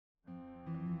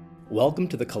Welcome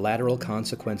to the Collateral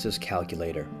Consequences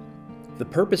Calculator. The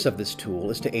purpose of this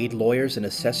tool is to aid lawyers in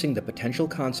assessing the potential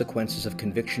consequences of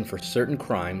conviction for certain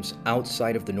crimes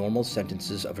outside of the normal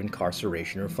sentences of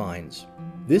incarceration or fines.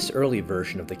 This early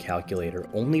version of the calculator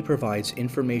only provides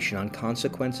information on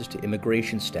consequences to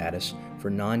immigration status for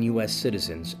non-U.S.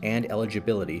 citizens and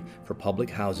eligibility for public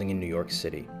housing in New York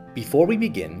City. Before we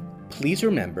begin, please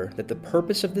remember that the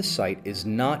purpose of this site is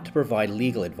not to provide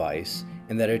legal advice,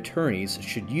 and that attorneys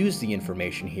should use the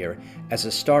information here as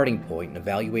a starting point in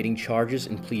evaluating charges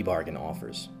and plea bargain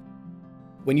offers.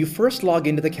 When you first log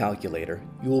into the calculator,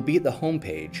 you will be at the home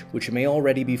page, which may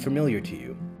already be familiar to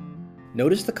you.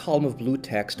 Notice the column of blue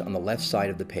text on the left side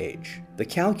of the page. The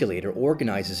calculator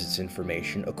organizes its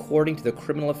information according to the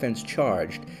criminal offense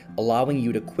charged, allowing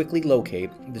you to quickly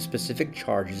locate the specific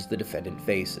charges the defendant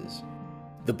faces.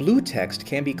 The blue text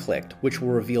can be clicked, which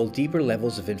will reveal deeper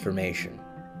levels of information.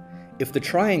 If the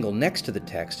triangle next to the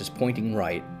text is pointing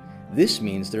right, this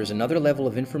means there is another level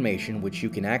of information which you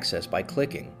can access by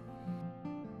clicking.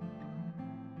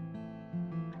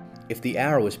 If the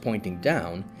arrow is pointing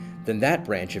down, then that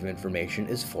branch of information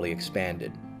is fully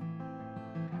expanded.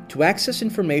 To access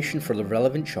information for the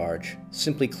relevant charge,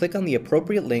 simply click on the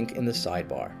appropriate link in the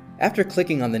sidebar. After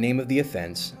clicking on the name of the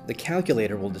offense, the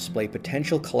calculator will display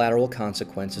potential collateral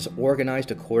consequences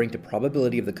organized according to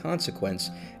probability of the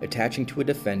consequence attaching to a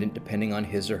defendant depending on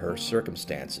his or her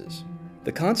circumstances.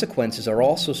 The consequences are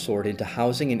also sorted into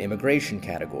housing and immigration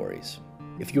categories.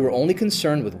 If you are only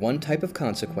concerned with one type of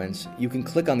consequence, you can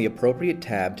click on the appropriate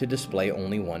tab to display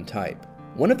only one type.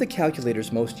 One of the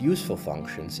calculator's most useful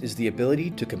functions is the ability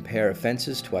to compare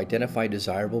offenses to identify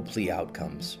desirable plea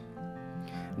outcomes.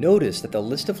 Notice that the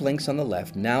list of links on the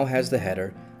left now has the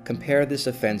header, "Compare this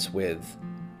offense with."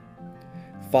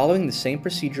 Following the same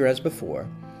procedure as before,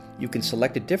 you can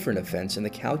select a different offense and the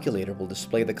calculator will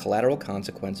display the collateral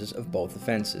consequences of both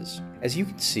offenses. As you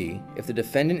can see, if the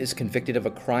defendant is convicted of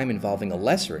a crime involving a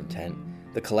lesser intent,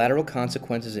 the collateral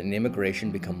consequences in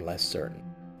immigration become less certain.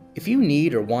 If you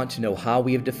need or want to know how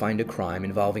we have defined a crime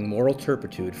involving moral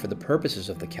turpitude for the purposes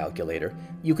of the calculator,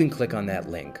 you can click on that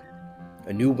link.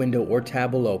 A new window or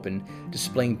tab will open,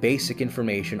 displaying basic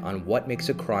information on what makes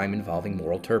a crime involving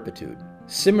moral turpitude.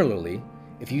 Similarly,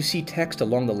 if you see text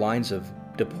along the lines of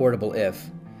deportable if,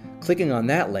 clicking on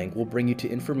that link will bring you to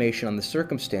information on the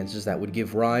circumstances that would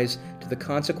give rise to the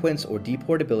consequence or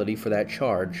deportability for that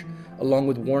charge, along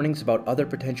with warnings about other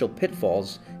potential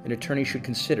pitfalls an attorney should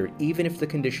consider even if the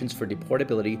conditions for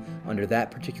deportability under that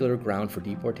particular ground for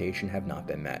deportation have not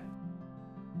been met.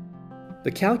 The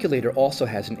calculator also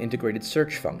has an integrated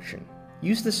search function.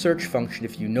 Use the search function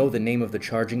if you know the name of the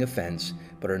charging offense,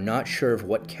 but are not sure of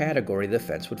what category the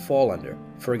offense would fall under.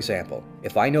 For example,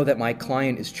 if I know that my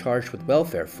client is charged with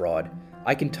welfare fraud,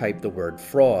 I can type the word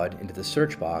fraud into the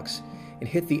search box and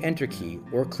hit the Enter key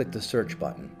or click the search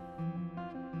button.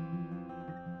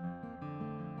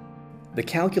 The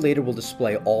calculator will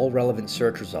display all relevant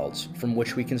search results from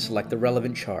which we can select the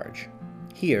relevant charge.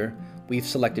 Here, we've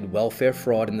selected welfare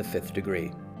fraud in the 5th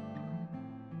degree.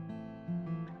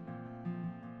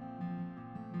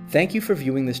 Thank you for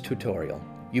viewing this tutorial.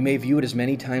 You may view it as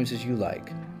many times as you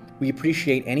like. We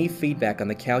appreciate any feedback on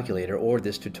the calculator or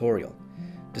this tutorial.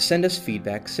 To send us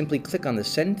feedback, simply click on the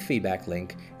Send Feedback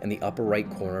link in the upper right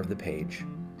corner of the page.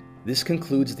 This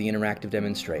concludes the interactive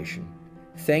demonstration.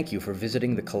 Thank you for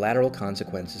visiting the Collateral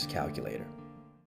Consequences Calculator.